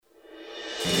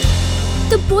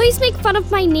The boys make fun of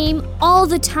my name all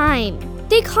the time.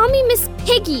 They call me Miss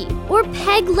Piggy or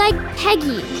Peg Leg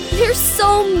Peggy. They're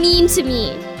so mean to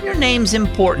me. Your name's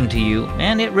important to you,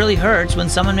 and it really hurts when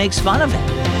someone makes fun of it.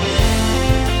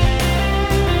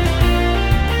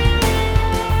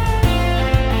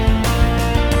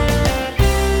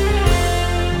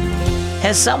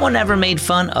 Has someone ever made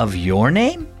fun of your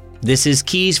name? This is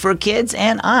Keys for Kids,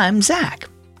 and I'm Zach.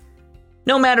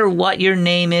 No matter what your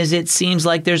name is, it seems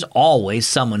like there's always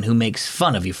someone who makes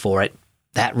fun of you for it.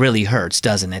 That really hurts,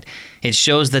 doesn't it? It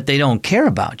shows that they don't care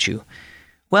about you.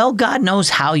 Well, God knows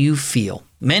how you feel.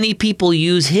 Many people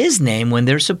use His name when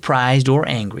they're surprised or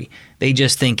angry. They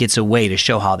just think it's a way to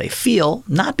show how they feel,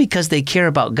 not because they care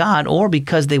about God or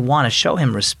because they want to show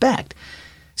Him respect.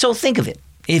 So think of it.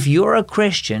 If you're a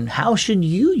Christian, how should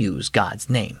you use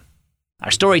God's name?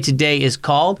 Our story today is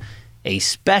called A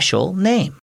Special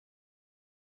Name.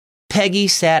 Peggy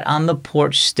sat on the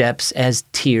porch steps as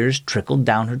tears trickled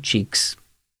down her cheeks.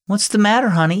 "What's the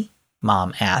matter, honey?"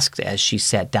 Mom asked as she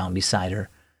sat down beside her.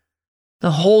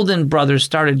 "The Holden brothers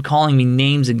started calling me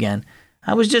names again.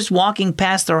 I was just walking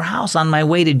past their house on my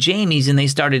way to Jamie's and they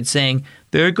started saying,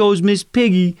 'There goes Miss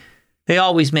Piggy.' They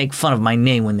always make fun of my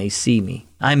name when they see me.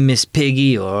 I'm Miss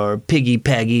Piggy or Piggy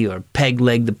Peggy or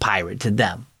Pegleg the Pirate to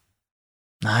them."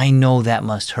 "I know that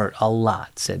must hurt a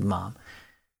lot," said Mom.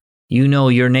 "You know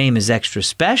your name is extra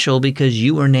special because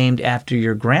you were named after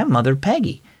your grandmother,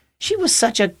 Peggy. She was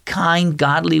such a kind,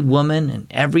 godly woman, and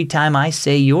every time I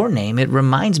say your name, it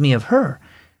reminds me of her.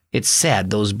 It's sad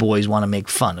those boys want to make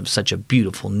fun of such a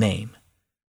beautiful name."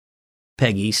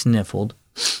 Peggy sniffled.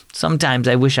 "Sometimes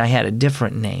I wish I had a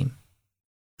different name."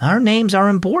 "Our names are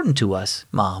important to us,"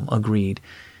 Mom agreed.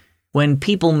 "When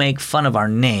people make fun of our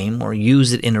name or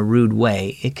use it in a rude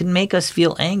way, it can make us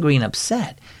feel angry and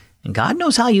upset. And God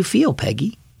knows how you feel,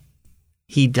 Peggy."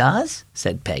 "He does?"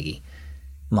 said Peggy.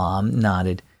 Mom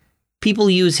nodded. "People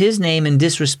use His name in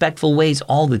disrespectful ways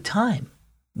all the time.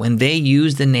 When they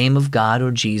use the name of God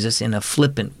or Jesus in a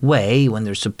flippant way, when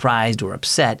they're surprised or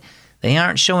upset, they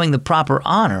aren't showing the proper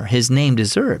honor His name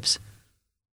deserves."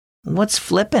 "What's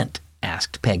flippant?"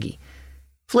 asked Peggy.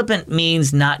 "Flippant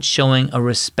means not showing a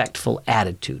respectful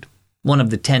attitude. One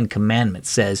of the 10 Commandments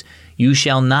says, 'You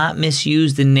shall not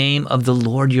misuse the name of the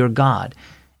Lord your God.'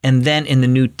 And then in the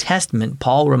New Testament,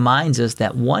 Paul reminds us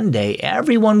that one day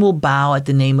everyone will bow at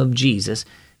the name of Jesus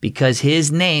because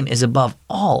His name is above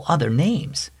all other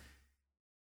names."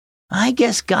 I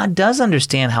guess God does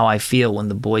understand how I feel when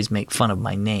the boys make fun of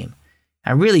my name.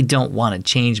 I really don't want to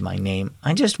change my name.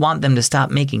 I just want them to stop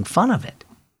making fun of it.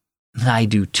 "I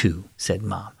do too," said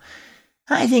Mom.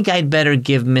 "I think I'd better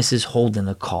give Mrs. Holden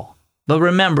a call. But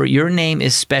remember, your name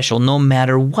is special no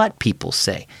matter what people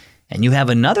say. And you have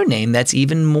another name that's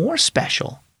even more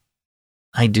special."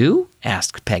 "I do?"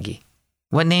 asked Peggy.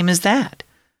 "What name is that?"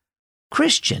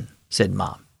 "Christian," said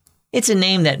Mom. "It's a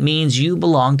name that means you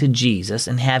belong to Jesus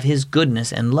and have His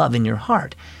goodness and love in your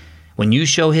heart. When you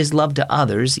show His love to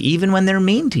others, even when they're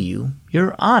mean to you,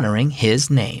 you're honoring His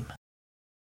name."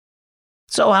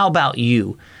 So how about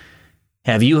you?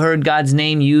 Have you heard God's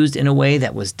name used in a way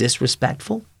that was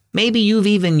disrespectful? Maybe you've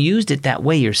even used it that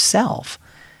way yourself.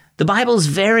 The Bible's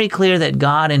very clear that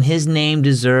God and His name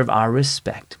deserve our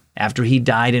respect. After He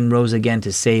died and rose again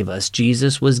to save us,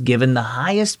 Jesus was given the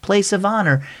highest place of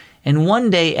honor, and one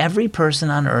day every person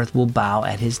on earth will bow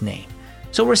at His name.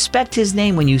 So respect His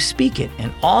name when you speak it,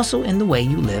 and also in the way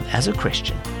you live as a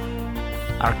Christian.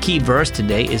 Our key verse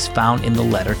today is found in the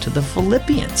letter to the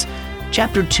Philippians,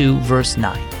 chapter 2, verse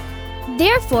 9.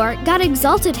 Therefore, God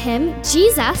exalted Him,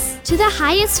 Jesus, to the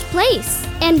highest place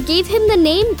and gave Him the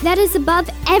name that is above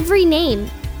every name.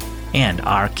 And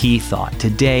our key thought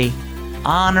today,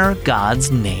 honor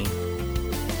God's name.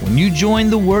 When you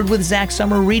join the Word with Zach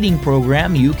summer reading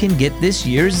program, you can get this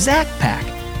year's Zach Pack.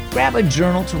 Grab a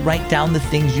journal to write down the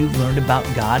things you've learned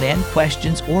about God and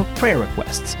questions or prayer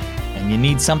requests. And you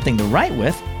need something to write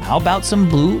with? How about some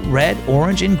blue, red,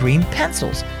 orange, and green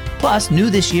pencils? Plus, new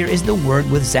this year is the Word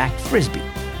with Zach Frisbee.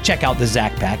 Check out the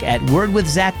Zach Pack at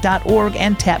wordwithzach.org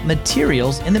and tap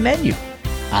Materials in the menu.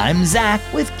 I'm Zach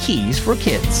with Keys for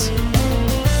Kids.